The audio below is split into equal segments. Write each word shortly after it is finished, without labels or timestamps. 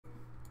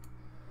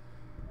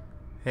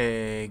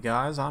Hey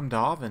guys, I'm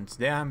Dov, and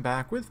today I'm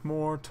back with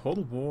more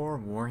Total War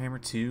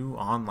Warhammer 2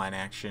 online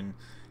action.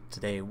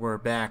 Today we're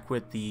back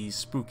with the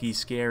spooky,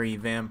 scary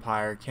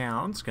vampire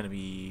count. It's going to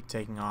be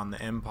taking on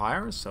the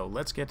Empire, so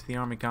let's get to the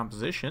army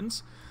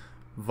compositions.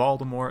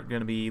 Voldemort going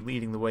to be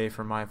leading the way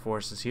for my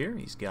forces here.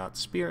 He's got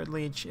Spirit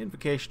Leech,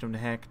 Invocation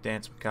of Nehek,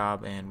 Dance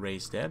Macabre, and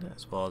Raise Dead,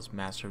 as well as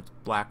Master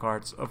of Black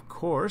Arts, of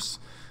course.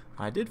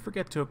 I did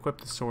forget to equip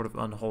the Sword of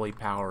Unholy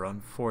Power,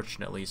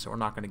 unfortunately, so we're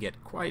not going to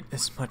get quite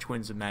as much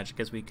Winds of Magic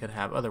as we could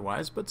have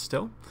otherwise, but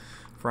still.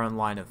 Front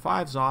line of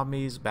 5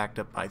 zombies, backed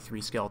up by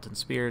 3 skeleton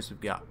spears.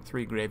 We've got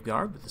 3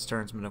 Graveguard with the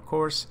Sternsman, of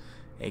course,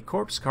 a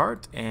Corpse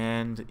Cart,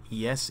 and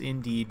yes,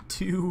 indeed,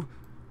 2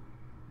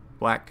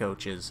 Black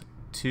Coaches.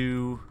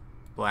 2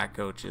 Black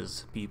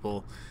Coaches,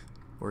 people.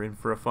 We're in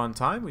for a fun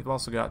time. We've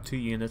also got 2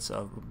 units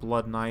of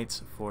Blood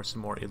Knights for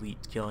some more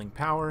elite killing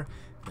power.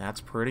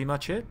 That's pretty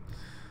much it.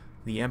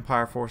 The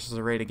Empire forces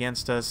arrayed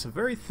against us. A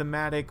very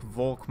thematic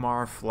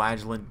Volkmar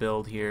flagellant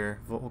build here.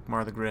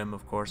 Volkmar the Grim,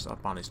 of course,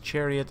 up on his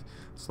chariot.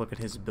 Let's look at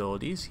his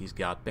abilities. He's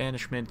got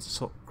Banishment,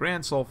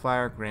 Grand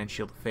Soulfire, Grand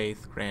Shield of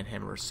Faith, Grand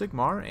Hammer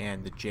Sigmar,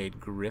 and the Jade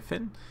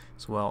Griffin,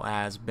 as well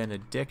as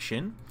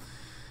Benediction.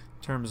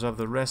 In terms of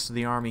the rest of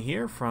the army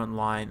here, front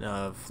line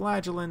of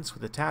Flagellants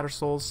with the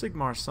Tattersouls,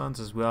 Sigmar Sons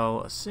as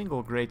well, a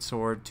single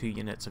Greatsword, 2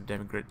 units of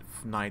Demigryph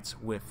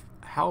Knights with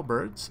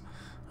Halberds,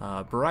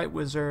 Bright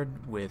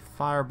Wizard with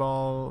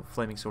Fireball,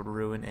 Flaming Sword of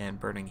Ruin, and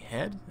Burning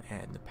Head,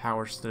 and the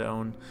Power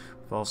Stone.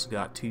 We've also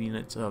got 2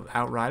 units of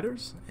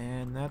Outriders,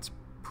 and that's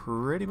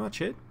pretty much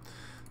it.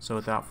 So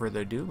without further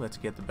ado, let's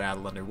get the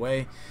battle underway.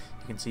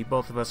 You can see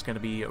both of us going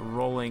to be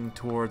rolling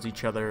towards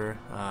each other,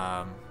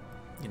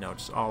 you know,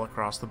 just all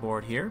across the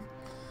board here.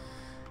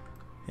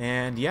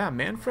 And yeah,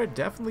 Manfred,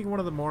 definitely one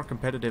of the more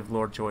competitive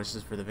lord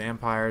choices for the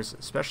vampires,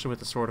 especially with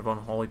the Sword of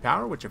Unholy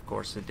Power, which of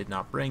course it did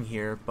not bring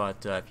here,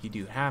 but if you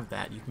do have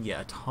that, you can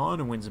get a ton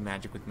of Winds of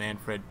Magic with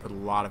Manfred, put a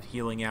lot of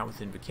healing out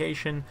with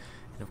Invocation,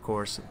 and of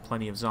course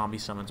plenty of zombie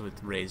summons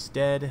with Raised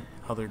Dead,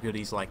 other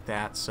goodies like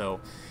that. So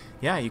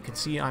yeah, you can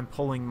see I'm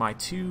pulling my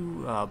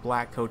 2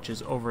 Black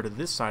Coaches over to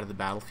this side of the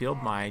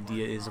battlefield. My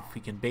idea is if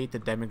we can bait the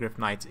Demigryph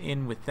Knights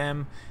in with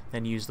them,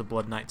 then use the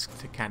Blood Knights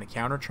to kind of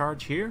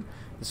countercharge here.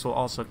 This will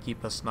also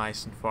keep us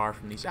nice and far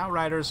from these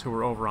Outriders who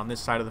are over on this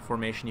side of the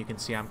formation. You can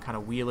see I'm kind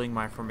of wheeling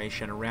my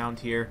formation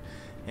around here.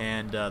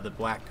 And the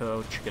Black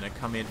Coach going to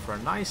come in for a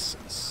nice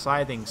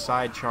scything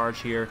side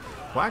charge here.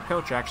 Black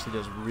Coach actually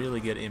does really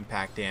good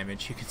impact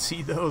damage. You can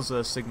see those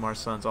Sigmar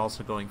Sons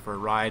also going for a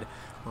ride.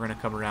 We're going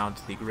to come around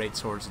to the Great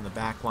Swords in the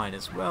back line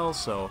as well,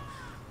 so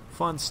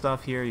fun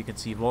stuff here. You can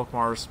see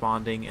Volkmar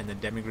responding, and the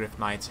Demigryph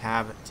Knights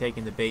have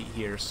taken the bait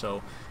here.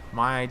 So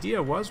my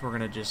idea was we're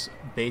going to just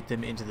bait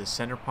them into the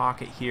center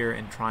pocket here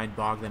and try and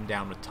bog them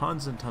down with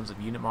tons and tons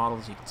of unit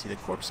models. You can see the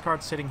Corpse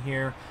Cart sitting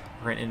here.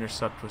 We're going to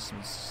intercept with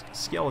some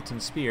skeleton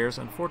spears.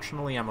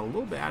 Unfortunately, I'm a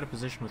little bit out of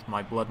position with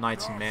my Blood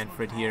Knights and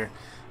Manfred here.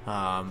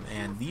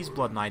 And these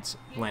Blood Knights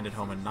landed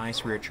home a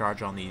nice rear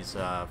charge on these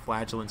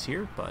Flagellants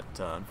here, but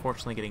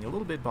unfortunately getting a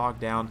little bit bogged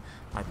down.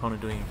 My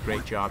opponent doing a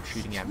great job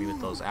shooting at me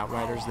with those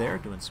Outriders there,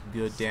 doing some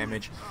good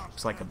damage.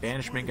 Looks like a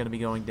Banishment going to be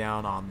going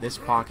down on this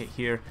pocket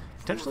here.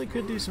 Potentially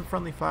could do some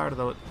friendly fire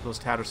to those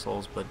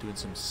Tattersouls, but doing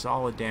some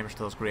solid damage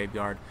to those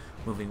Graveguard.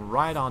 Moving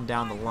right on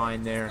down the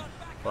line there.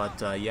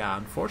 But yeah,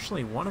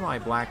 unfortunately one of my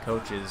Black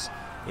Coaches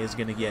is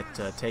going to get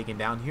taken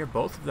down here.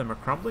 Both of them are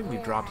crumbling.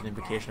 We've dropped an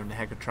Invocation of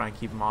Nehek to try and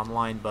keep them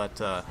online, but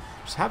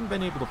just haven't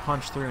been able to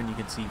punch through, and you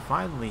can see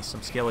finally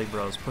some Skelly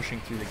Bros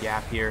pushing through the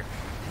gap here.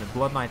 And the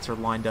Blood Knights are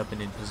lined up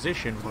and in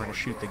position. We're going to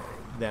shoot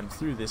them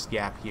through this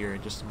gap here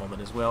in just a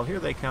moment as well. Here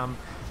they come,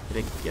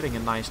 getting a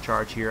nice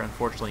charge here.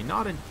 Unfortunately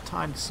not in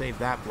time to save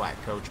that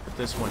Black Coach, but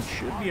this one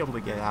should be able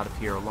to get out of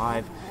here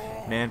alive.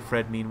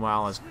 Manfred,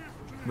 meanwhile, has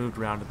moved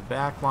around to the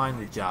back line.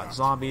 We've got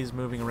zombies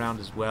moving around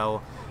as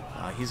well.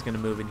 He's going to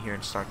move in here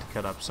and start to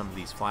cut up some of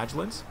these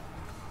Flagellants.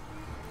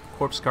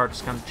 Corpse Cart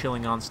just kind of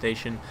chilling on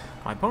station.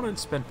 My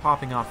opponent's been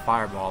popping off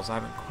fireballs. I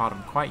haven't caught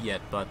him quite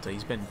yet, but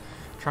he's been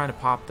trying to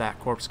pop that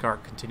Corpse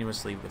Cart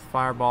continuously with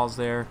fireballs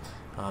there.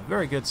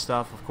 Very good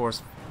stuff. Of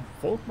course,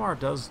 Volkmar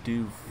does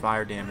do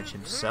fire damage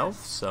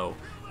himself, so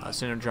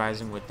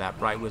synergizing with that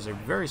Bright Wizard,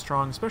 very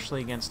strong,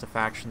 especially against a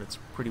faction that's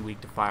pretty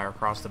weak to fire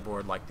across the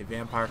board like the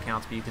Vampire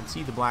counts. But you can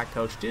see the Black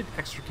Coach did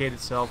extricate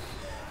itself,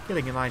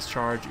 getting a nice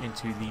charge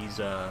into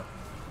these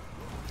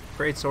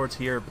Great Swords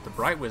here, but the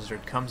Bright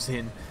Wizard comes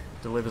in,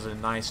 delivers a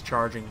nice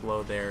charging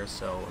blow there,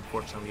 so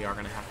unfortunately we are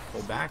going to have to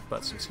pull back,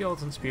 but some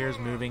Skeleton Spears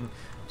moving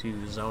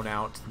to zone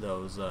out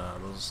those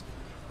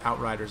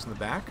Outriders in the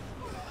back.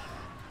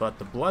 But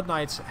the Blood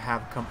Knights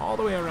have come all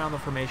the way around the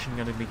formation,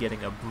 going to be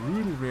getting a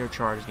brutal rear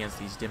charge against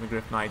these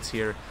Demigryph Knights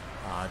here,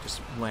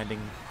 just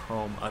landing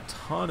home a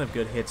ton of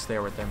good hits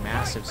there with their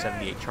massive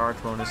 78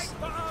 charge bonus,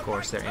 of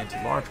course their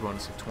anti-large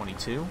bonus of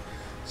 22.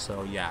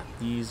 So yeah,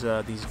 these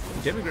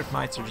Demigryph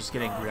Knights are just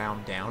getting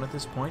ground down at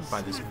this point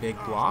by this big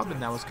blob,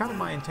 and that was kind of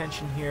my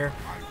intention here.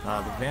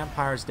 The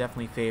Vampires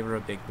definitely favor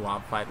a big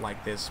blob fight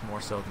like this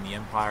more so than the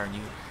Empire, and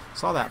you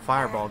Saw that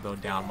fireball go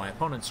down. My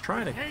opponent's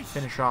trying to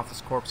finish off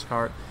this corpse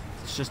cart.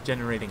 It's just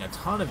generating a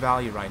ton of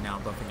value right now,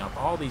 buffing up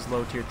all these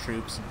low-tier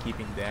troops and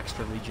keeping the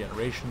extra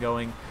regeneration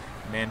going.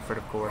 Manfred,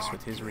 of course,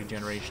 with his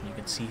regeneration, you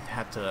can see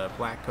that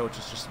Black Coach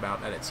is just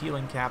about at its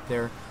healing cap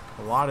there.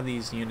 A lot of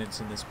these units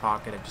in this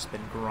pocket have just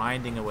been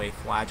grinding away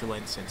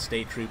flagellants and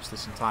state troops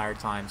this entire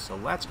time, so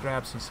let's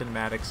grab some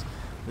cinematics.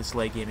 This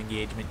late game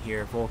engagement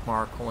here,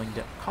 Volkmar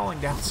calling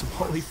down some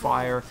holy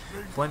fire,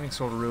 Flaming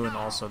Sword of Ruin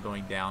also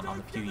going down on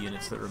the few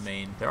units that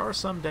remain. There are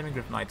some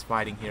Demigryph Knights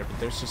fighting here, but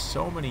there's just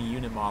so many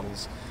unit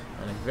models,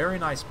 and a very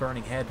nice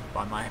burning head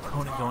by my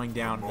opponent going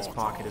down in this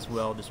pocket as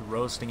well, just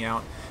roasting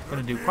out.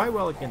 Going to do quite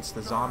well against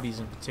the zombies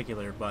in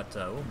particular, but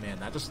oh man,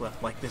 that just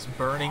left like this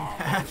burning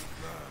path.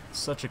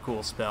 Such a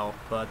cool spell,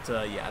 but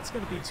yeah, it's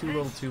going to be too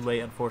little too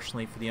late,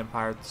 unfortunately, for the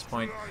Empire at this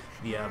point.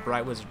 The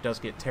Bright Wizard does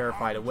get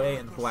terrified away,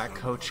 and the Black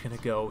Coach going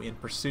to go in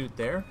pursuit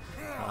there.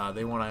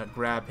 They want to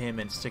grab him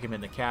and stick him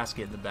in the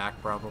casket in the back,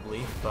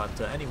 probably.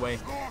 But anyway,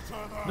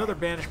 another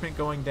banishment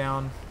going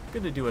down.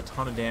 Going to do a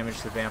ton of damage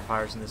to the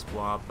vampires in this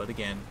blob, but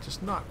again,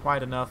 just not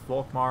quite enough.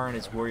 Volkmar and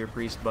his Warrior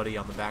Priest buddy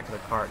on the back of the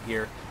cart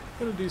here.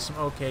 Going to do some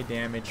okay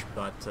damage,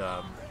 but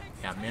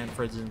yeah,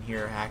 Manfred's in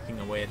here hacking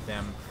away at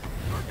them.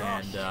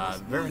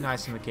 And very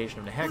nice invocation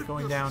of the heck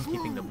going down,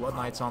 keeping the Blood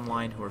Knights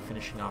online who are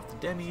finishing off the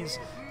demis.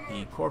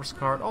 The Corpse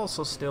Cart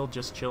also still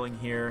just chilling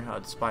here,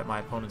 despite my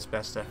opponent's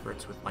best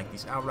efforts with like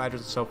these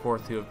Outriders and so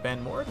forth, who have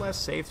been more or less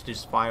safe to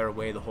just fire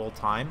away the whole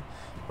time.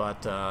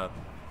 But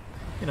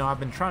you know,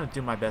 I've been trying to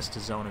do my best to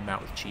zone them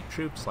out with cheap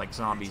troops like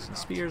zombies and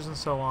spears and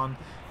so on.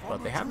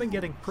 But they have been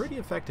getting pretty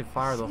effective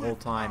fire the whole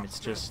time. It's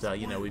just,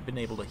 you know, we've been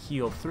able to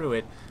heal through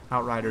it.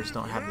 Outriders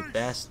don't have the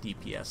best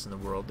DPS in the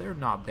world. They're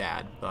not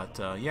bad. But,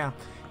 yeah,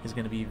 it's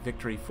going to be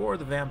victory for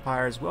the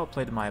Vampires. Well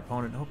played to my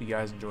opponent. Hope you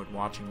guys enjoyed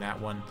watching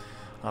that one.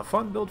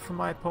 Fun build from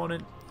my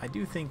opponent. I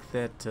do think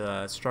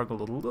that struggled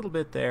a little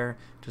bit there,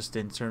 just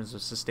in terms of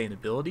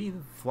sustainability.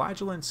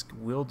 Flagellants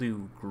will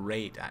do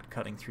great at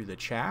cutting through the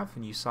chaff,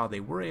 and you saw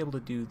they were able to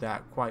do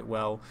that quite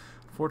well.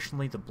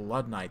 Fortunately, the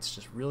Blood Knights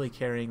just really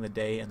carrying the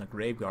day, and the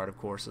Graveguard, of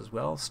course, as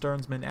well.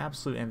 Sternsmen,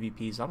 absolute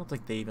MVPs. I don't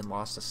think they even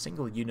lost a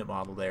single unit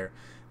model there.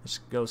 This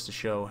goes to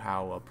show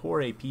how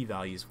poor AP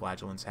values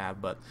Flagellants have.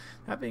 But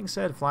that being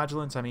said,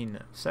 Flagellants, I mean,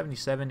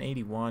 77,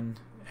 81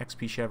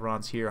 XP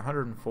chevrons here,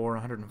 104,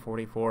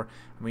 144.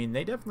 I mean,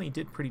 they definitely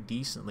did pretty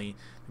decently.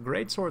 The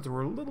Greatswords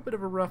were a little bit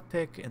of a rough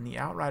pick, and the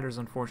Outriders,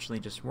 unfortunately,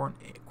 just weren't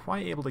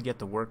quite able to get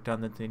the work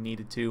done that they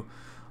needed to.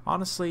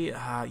 Honestly,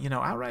 you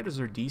know, Outriders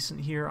are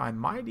decent here. I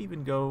might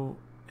even go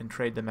and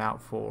trade them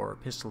out for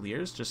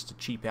Pistoliers just to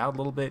cheap out a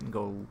little bit and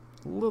go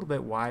a little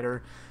bit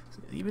wider.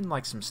 Even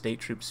like some State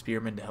Troop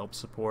Spearmen to help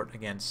support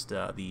against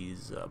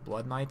these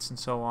Blood Knights and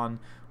so on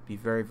would be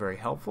very, very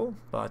helpful.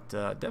 But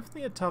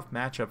definitely a tough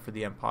matchup for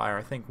the Empire.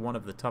 I think one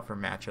of the tougher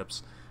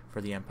matchups for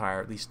the Empire,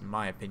 at least in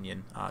my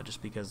opinion,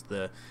 just because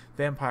the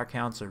Vampire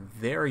counts are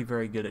very,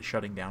 very good at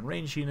shutting down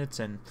ranged units,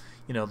 and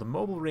you know, the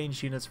mobile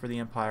ranged units for the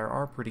Empire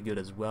are pretty good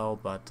as well,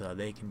 but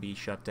they can be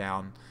shut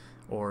down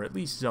or at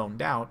least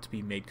zoned out to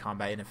be made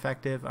combat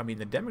ineffective. I mean,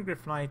 the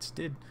Demigryph Knights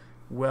did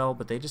well,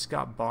 but they just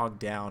got bogged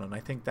down, and I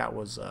think that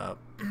was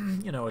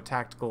you know, a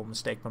tactical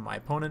mistake by my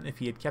opponent. If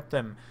he had kept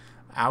them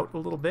out a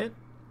little bit.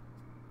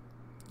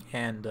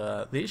 And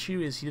the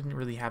issue is he didn't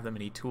really have that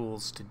many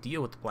tools to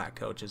deal with the Black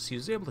Coaches. He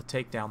was able to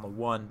take down the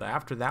one, but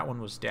after that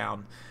one was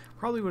down,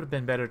 probably would have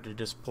been better to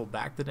just pull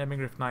back the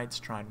Demigryph Knights,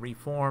 try and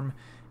reform,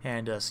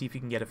 and see if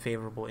you can get a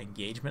favorable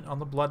engagement on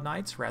the Blood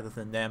Knights, rather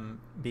than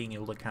them being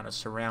able to kind of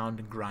surround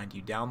and grind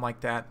you down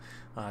like that.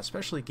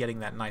 Especially getting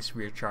that nice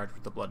rear charge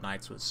with the Blood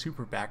Knights was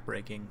super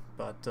backbreaking,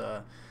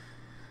 but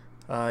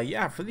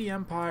yeah, for the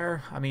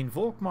Empire, I mean,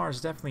 Volkmar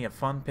is definitely a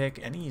fun pick,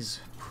 and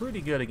he's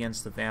pretty good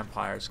against the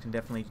Vampires. Can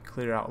definitely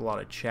clear out a lot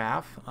of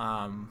chaff.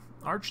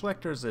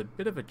 Archlector is a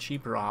bit of a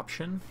cheaper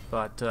option,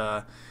 but,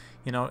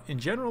 you know, in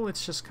general,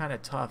 it's just kind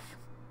of tough.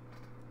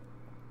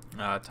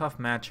 Tough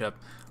matchup.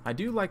 I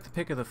do like the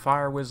pick of the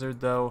Fire Wizard,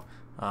 though,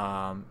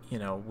 you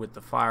know, with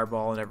the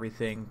Fireball and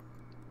everything.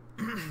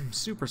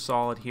 Super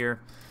solid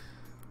here.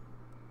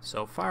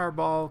 So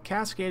Fireball,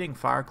 Cascading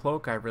Fire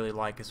Cloak I really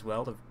like as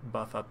well to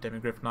buff up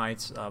Demigryph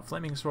Knights.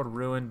 Flaming Sword of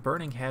Ruin,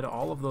 Burning Head,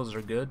 all of those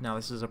are good. Now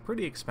this is a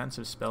pretty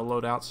expensive spell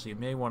loadout, so you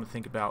may want to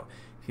think about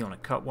if you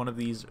want to cut one of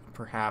these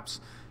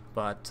perhaps.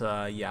 But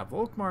yeah,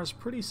 Volkmar is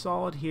pretty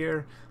solid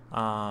here.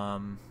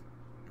 Going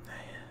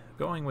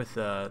with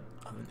an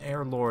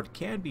Air Lord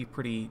can be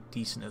pretty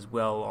decent as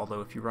well,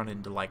 although if you run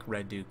into like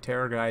Red Duke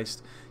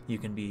Terrorgeist, you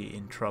can be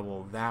in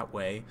trouble that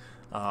way.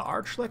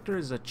 Archlector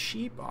is a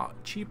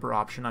cheaper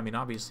option. I mean,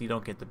 obviously you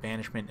don't get the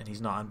banishment, and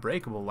he's not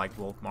unbreakable like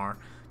Volkmar,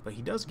 but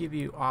he does give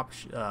you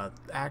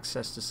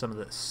access to some of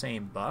the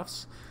same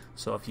buffs.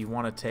 So if you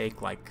want to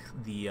take like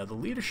the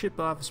leadership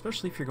buff,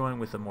 especially if you're going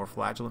with a more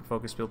flagellant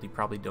focus build, you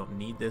probably don't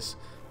need this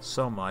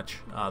so much.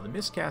 The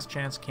miscast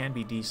chance can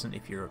be decent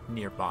if you're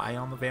nearby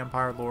on the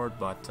Vampire Lord,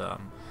 but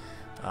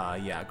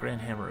yeah,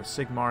 Grand Hammer of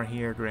Sigmar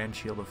here, Grand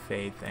Shield of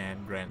Faith,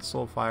 and Grand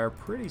Soulfire,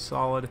 pretty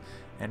solid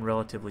and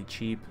relatively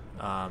cheap.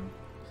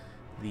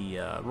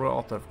 The Royal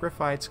Altar of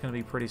Griffite's going to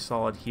be pretty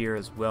solid here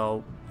as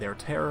well. Their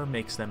terror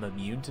makes them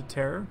immune to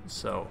terror,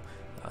 so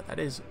that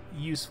is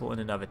useful in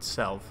and of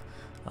itself.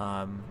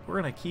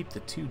 We're going to keep the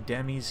 2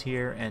 demis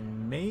here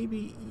and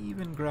maybe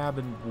even grab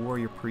a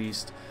Warrior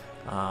Priest.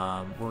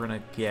 We're going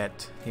to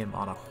get him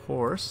on a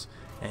horse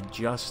and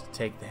just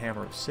take the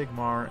Hammer of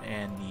Sigmar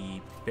and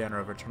the Banner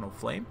of Eternal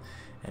Flame.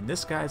 And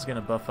this guy is going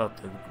to buff up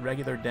the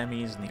regular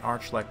demis, and the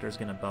Archlector is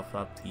going to buff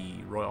up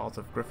the Royal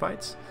Altar of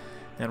Griffites.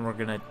 Then we're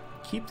going to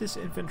keep this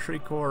infantry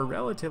corps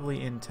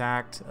relatively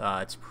intact.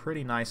 It's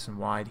pretty nice and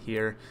wide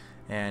here.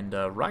 And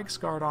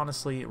Reichsguard,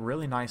 honestly,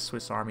 really nice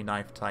Swiss Army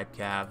knife type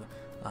cav.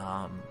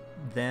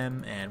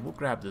 Them, and we'll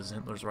grab the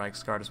Zintler's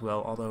Reichsguard as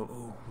well,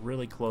 although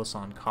really close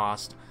on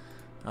cost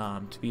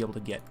to be able to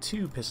get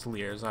 2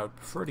 Pistoliers. I would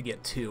prefer to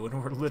get 2,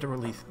 and we're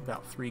literally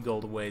about 3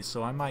 gold away,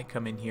 so I might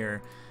come in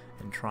here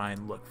and try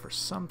and look for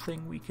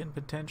something we can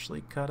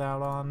potentially cut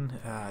out on.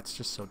 It's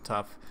just so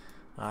tough.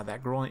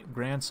 That Grand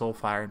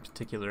Soulfire in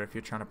particular, if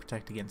you're trying to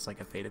protect against like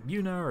a Fate of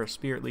Buna or a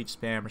Spirit Leech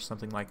spam or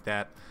something like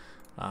that,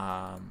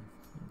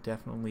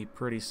 definitely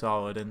pretty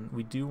solid. And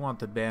we do want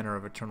the Banner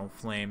of Eternal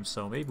Flame,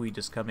 so maybe we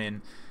just come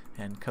in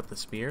and cut the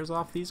spears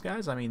off these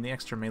guys. I mean, the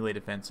extra melee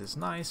defense is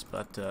nice,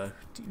 but do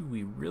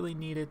we really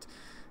need it?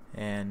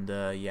 And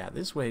yeah,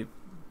 this way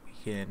we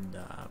can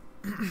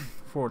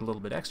forward a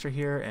little bit extra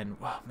here, and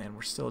wow, man,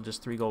 we're still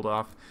just 3 gold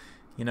off.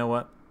 You know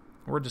what?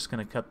 We're just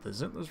going to cut the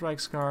Zintler's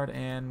Reichsguard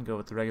and go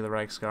with the regular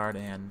Reichsguard,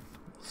 and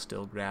we'll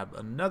still grab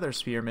another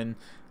Spearman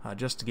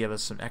just to give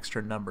us some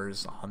extra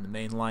numbers on the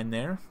main line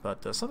there.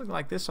 But something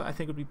like this I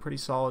think would be pretty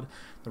solid.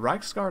 The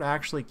Reichsguard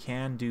actually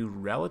can do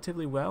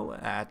relatively well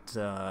at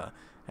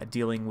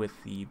dealing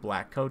with the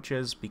Black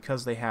Coaches.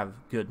 Because they have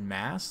good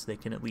mass, they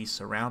can at least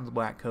surround the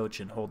Black Coach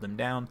and hold them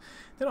down.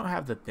 They don't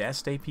have the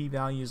best AP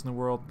values in the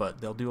world, but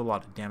they'll do a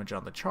lot of damage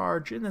on the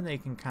charge, and then they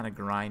can kind of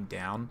grind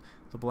down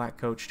the Black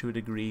Coach to a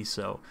degree.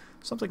 So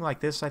something like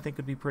this I think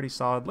would be pretty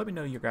solid. Let me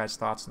know your guys'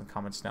 thoughts in the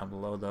comments down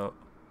below though.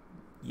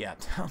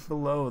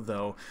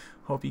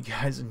 Hope you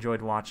guys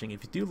enjoyed watching.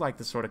 If you do like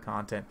this sort of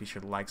content, be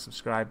sure to like,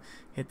 subscribe,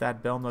 hit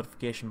that bell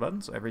notification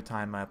button so every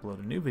time I upload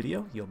a new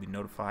video you'll be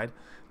notified.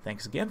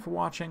 Thanks again for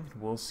watching.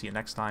 We'll see you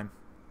next time.